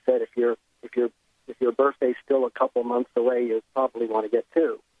 like I said, if your birthday's still a couple months away, you'll probably want to get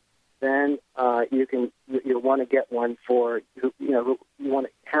two. Then you'll want to get one for, you want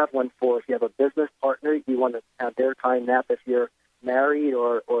to have one for if you have a business partner, you want to have their time map. If you're married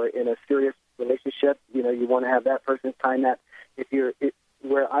or in a serious relationship, you want to have that person's time map.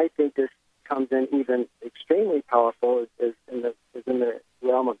 Where I think this comes in even extremely powerful is in the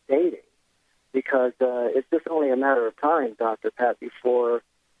realm of dating, because it's just only a matter of time, Dr. Pat, before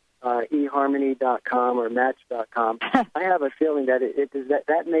eHarmony.com or Match.com. I have a feeling that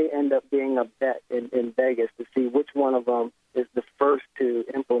that may end up being a bet in Vegas to see which one of them is the first to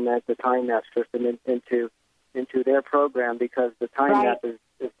implement the time map system into their program, because the time map is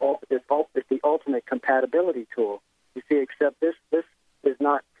the ultimate compatibility tool. You see, except this is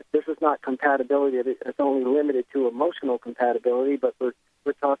not compatibility. It's only limited to emotional compatibility, but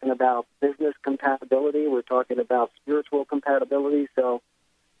we're talking about business compatibility. We're talking about spiritual compatibility. So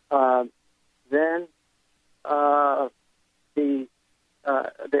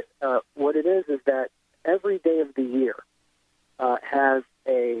what it is that every day of the year has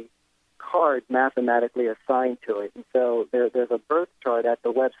a card mathematically assigned to it. And so there's a birth chart at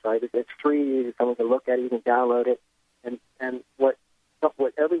the website. It's free. Someone can look at it. You can download it. And what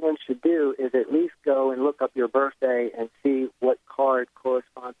everyone should do is at least go and look up your birthday and see what card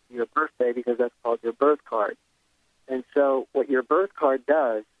corresponds to your birthday, because that's called your birth card. And so what your birth card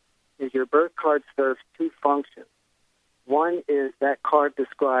does is your birth card serves two functions. One is that card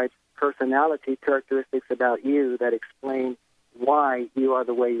describes personality characteristics about you that explain why you are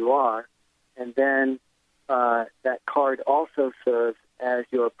the way you are. And then that card also serves as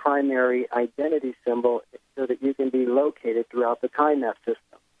your primary identity symbol so that you can be located throughout the time map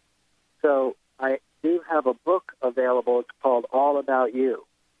system. So I do have a book available. It's called All About You.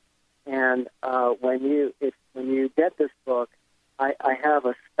 And when you get this book, I have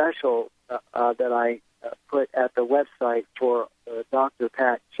a special that I put at the website for the Dr.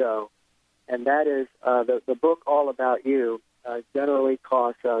 Pat Show, and that is the book All About You generally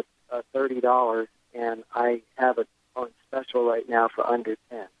costs $30, and I have it on special right now for under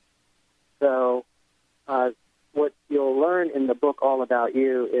 $10. So what you'll learn in the book All About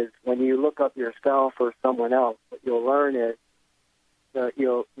You is when you look up yourself or someone else, what you'll learn is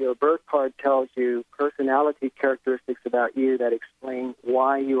your birth card tells you personality characteristics about you that explain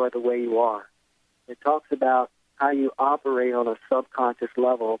why you are the way you are. It talks about how you operate on a subconscious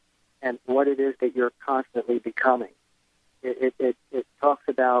level and what it is that you're constantly becoming. It talks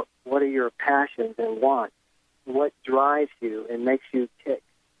about what are your passions and wants, what drives you and makes you tick,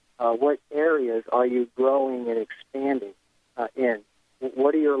 what areas are you growing and expanding in,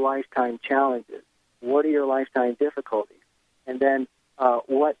 what are your lifetime challenges, what are your lifetime difficulties, and then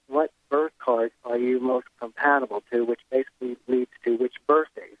what birth cards are you most compatible to, which basically leads to which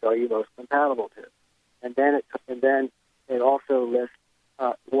birthdays are you most compatible to. And then it also lists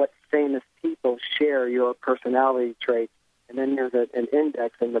what famous people share your personality traits. And then there's an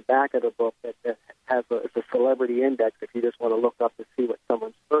index in the back of the book that has it's a celebrity index if you just want to look up to see what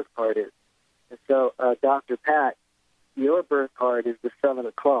someone's birth card is. And so, Dr. Pat, your birth card is the 7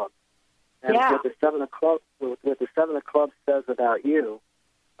 of Clubs. And what the 7 of Clubs says about you,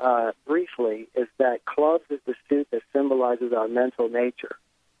 briefly, is that clubs is the suit that symbolizes our mental nature.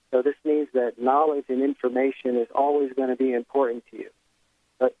 So this means that knowledge and information is always going to be important to you.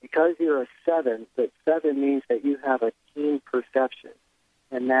 But because you're a 7, that 7 means that you have a keen perception,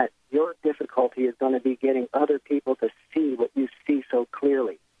 and that your difficulty is going to be getting other people to see what you see so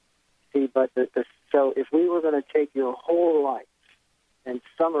clearly. See, but so if we were going to take your whole life, and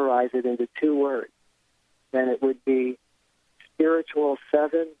summarize it into 2 words, then it would be Spiritual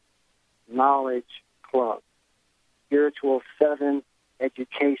 7 Knowledge Club. Spiritual 7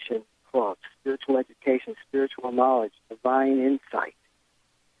 Education Club. Spiritual education, spiritual knowledge, divine insight.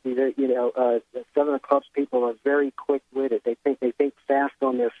 The 7 of Clubs people are very quick-witted. They think fast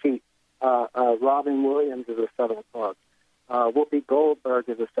on their feet. Robin Williams is a 7 of Clubs. Whoopi Goldberg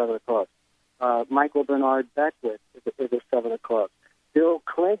is a 7 of Clubs. Michael Bernard Beckwith is a 7 of Clubs. Bill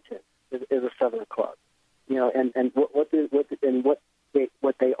Clinton is a 7 of Clubs. And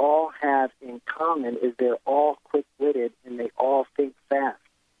what they all have in common is they're all quick-witted and they all think fast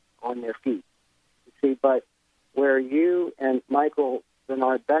on their feet. You see, but where you and Michael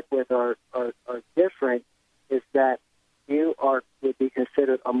Bernard Beckwith are different is that you would be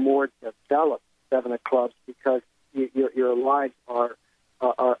considered a more developed 7 of Clubs because your lives are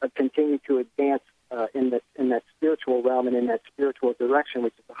continue to advance in that spiritual realm and in that spiritual direction,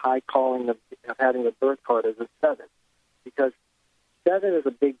 which is the high calling of having a birth card as a 7. Because 7 is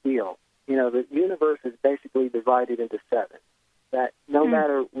a big deal. The universe is basically divided into 7. That no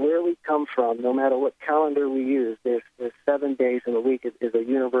matter where we come from, no matter what calendar we use, there's 7 days in a week is a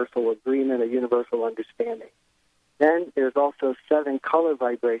universal agreement, a universal understanding. Then there's also 7 color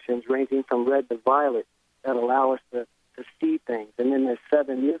vibrations ranging from red to violet that allow us to see things. And then there's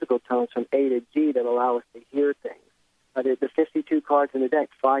 7 musical tones from A to G that allow us to hear things. The 52 cards in the deck,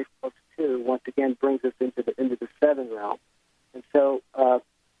 5 plus 2, once again brings us into the 7 realm. And so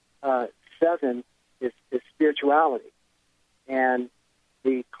 7 is spirituality. And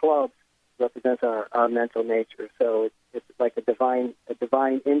the club represents our mental nature. So it's like a divine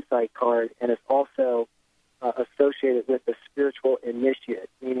insight card, and it's also associated with the spiritual initiate,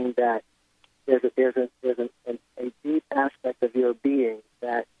 meaning that there's a deep aspect of your being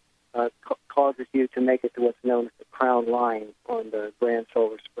that causes you to make it to what's known as the crown line on the grand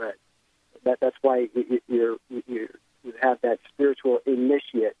solar spread. That's why you have that spiritual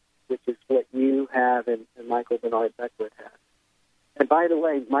initiate, which is what you have and Michael Bernard Beckwith has. And by the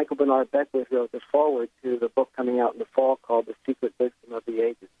way, Michael Bernard Beckwith wrote the foreword to the book coming out in the fall called The Secret Wisdom of the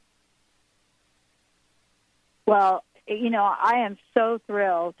Ages. Well, I am so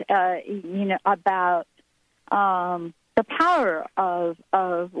thrilled, about the power of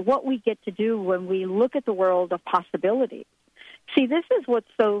what we get to do when we look at the world of possibilities. See, this is what's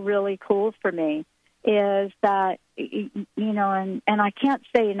so really cool for me is that, and I can't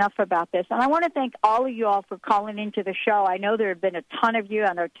say enough about this. And I want to thank all of you all for calling into the show. I know there have been a ton of you.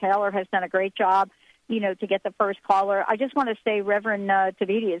 I know Taylor has done a great job, to get the first caller. I just want to say Reverend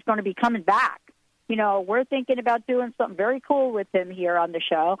Thabiti is going to be coming back. We're thinking about doing something very cool with him here on the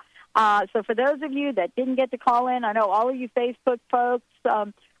show. So for those of you that didn't get to call in, I know all of you Facebook folks,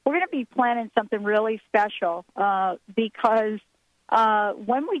 we're going to be planning something really special because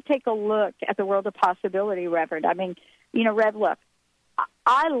when we take a look at the world of possibility, Reverend, Rev, look,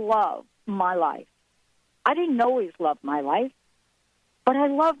 I love my life. I didn't always love my life, but I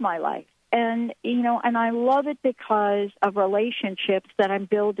love my life. And, and I love it because of relationships that I'm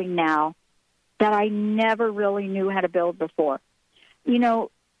building now that I never really knew how to build before.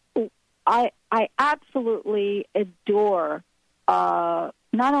 I absolutely adore not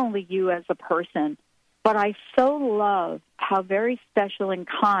only you as a person, but I so love how very special and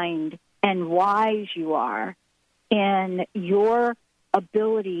kind and wise you are in your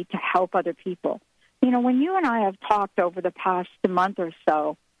ability to help other people. When you and I have talked over the past month or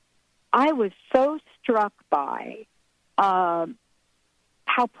so, I was so struck by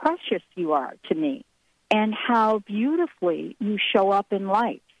how precious you are to me and how beautifully you show up in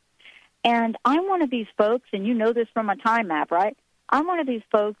life. And I'm one of these folks, and you know this from my time map, right? I'm one of these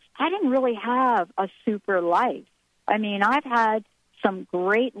folks, I didn't really have a super life. I've had some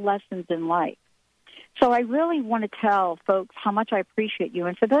great lessons in life. So I really want to tell folks how much I appreciate you.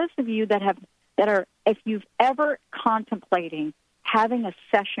 And for those of you that are, if you've ever contemplating having a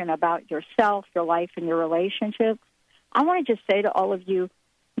session about yourself, your life, and your relationships, I want to just say to all of you,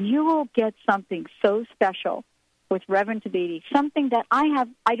 you will get something so special with Reverend Thabiti, something that I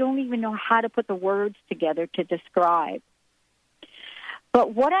don't even know how to put the words together to describe.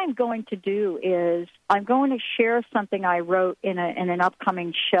 But what I'm going to do is I'm going to share something I wrote in an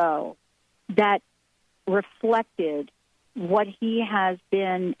upcoming show that reflected what he has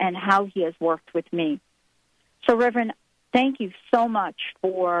been and how he has worked with me. So, Reverend, thank you so much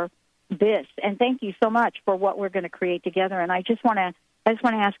for this, and thank you so much for what we're going to create together. And I just want to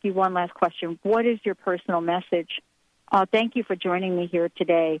ask you one last question. What is your personal message? Thank you for joining me here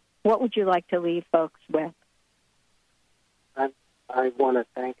today. What would you like to leave folks with? I want to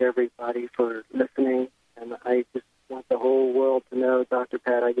thank everybody for listening, and I just want the whole world to know, Dr.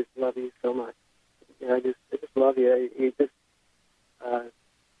 Pat, I just love you so much. I just love you. You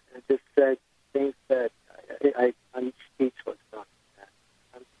just said things that I'm speechless, Dr. Pat.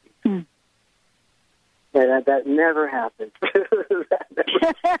 I'm speechless. That never happens. You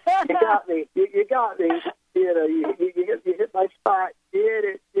got me. You got me. You hit my spot.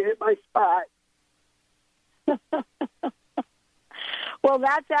 You hit my spot. Well,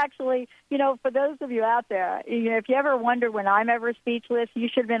 that's actually, for those of you out there, if you ever wonder when I'm ever speechless, you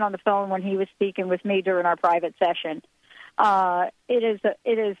should have been on the phone when he was speaking with me during our private session. It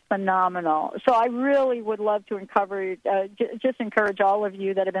is phenomenal. So I really would love to encourage all of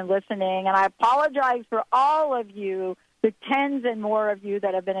you that have been listening, and I apologize for all of you, the tens and more of you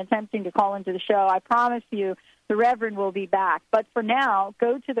that have been attempting to call into the show. I promise you the Reverend will be back. But for now,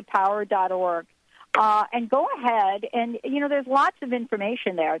 go to thepower.org. And go ahead, and, there's lots of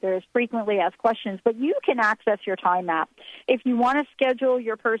information there. There's frequently asked questions, but you can access your time map. If you want to schedule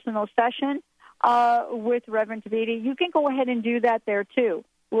your personal session with Reverend Thabiti, you can go ahead and do that there, too.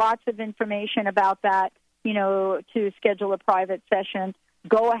 Lots of information about that, to schedule a private session.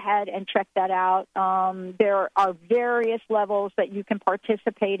 Go ahead and check that out. There are various levels that you can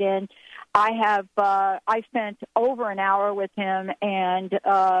participate in. I spent over an hour with him, and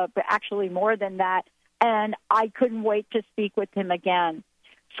actually more than that, and I couldn't wait to speak with him again.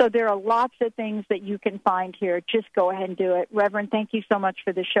 So there are lots of things that you can find here. Just go ahead and do it. Reverend, thank you so much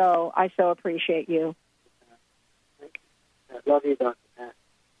for the show. I so appreciate you. Thank you. I love you, Dr. Pat.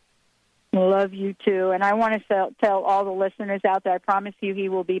 Love you, too. And I want to tell all the listeners out there, I promise you he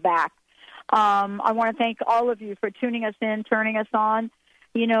will be back. I want to thank all of you for tuning us in, turning us on.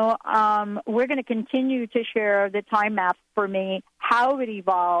 We're going to continue to share the time map for me, how it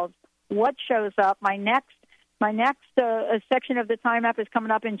evolves, what shows up. My next section of the time map is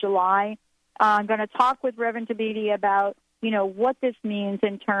coming up in July. I'm going to talk with Reverend Thabiti about, what this means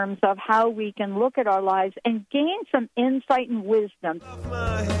in terms of how we can look at our lives and gain some insight and wisdom.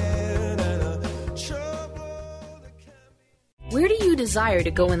 Where do you desire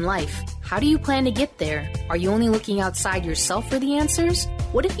to go in life? How do you plan to get there? Are you only looking outside yourself for the answers?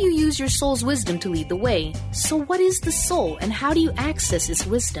 What if you use your soul's wisdom to lead the way? So what is the soul, and how do you access its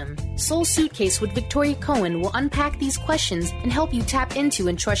wisdom? Soul Suitcase with Victoria Cohen will unpack these questions and help you tap into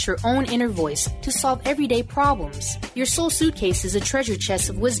and trust your own inner voice to solve everyday problems. Your Soul Suitcase is a treasure chest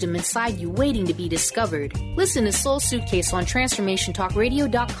of wisdom inside you waiting to be discovered. Listen to Soul Suitcase on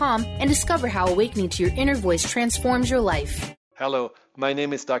TransformationTalkRadio.com and discover how awakening to your inner voice transforms your life. Hello, my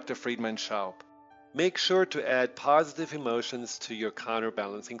name is Dr. Friedman Schaub. Make sure to add positive emotions to your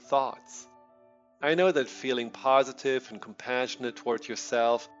counterbalancing thoughts. I know that feeling positive and compassionate toward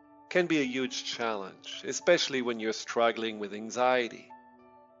yourself can be a huge challenge, especially when you're struggling with anxiety.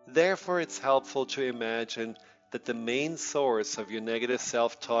 Therefore, it's helpful to imagine that the main source of your negative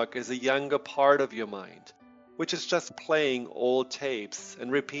self-talk is a younger part of your mind, which is just playing old tapes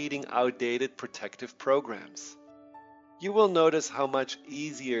and repeating outdated protective programs. You will notice how much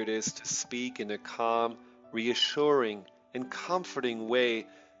easier it is to speak in a calm, reassuring, and comforting way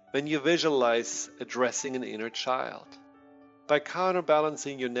when you visualize addressing an inner child. By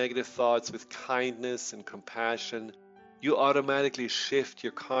counterbalancing your negative thoughts with kindness and compassion, you automatically shift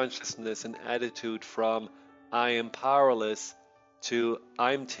your consciousness and attitude from "I am powerless" to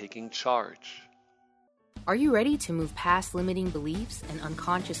 "I'm taking charge." Are you ready to move past limiting beliefs and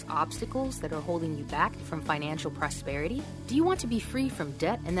unconscious obstacles that are holding you back from financial prosperity? Do you want to be free from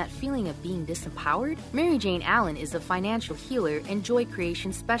debt and that feeling of being disempowered? Mary Jane Allen is a financial healer and joy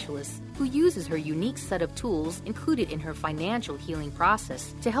creation specialist who uses her unique set of tools included in her financial healing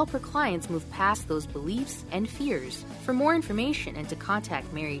process to help her clients move past those beliefs and fears. For more information and to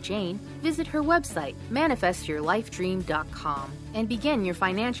contact Mary Jane, visit her website, manifestyourlifedream.com, and begin your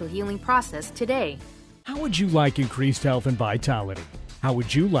financial healing process today. How would you like increased health and vitality? How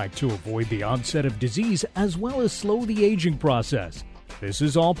would you like to avoid the onset of disease as well as slow the aging process? This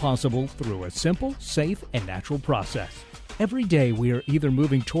is all possible through a simple, safe, and natural process. Every day we are either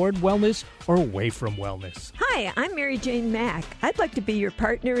moving toward wellness or away from wellness. Hi, I'm Mary Jane Mack. I'd like to be your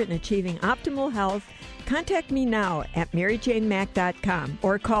partner in achieving optimal health. Contact me now at maryjanemack.com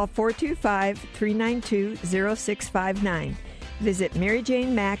or call 425-392-0659. Visit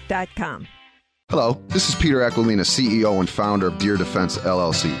maryjanemack.com. Hello, this is Peter Aquilina, CEO and founder of Deer Defense,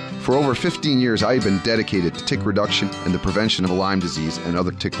 LLC. For over 15 years, I have been dedicated to tick reduction and the prevention of Lyme disease and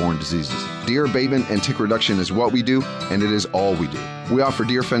other tick-borne diseases. Deer abatement and tick reduction is what we do, and it is all we do. We offer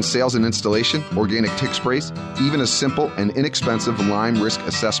deer fence sales and installation, organic tick sprays, even a simple and inexpensive Lyme risk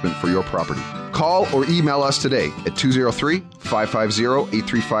assessment for your property. Call or email us today at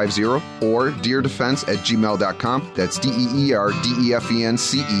 203-550-8350 or deerdefense@gmail.com. That's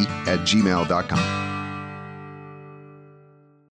DEERDEFENCE@gmail.com.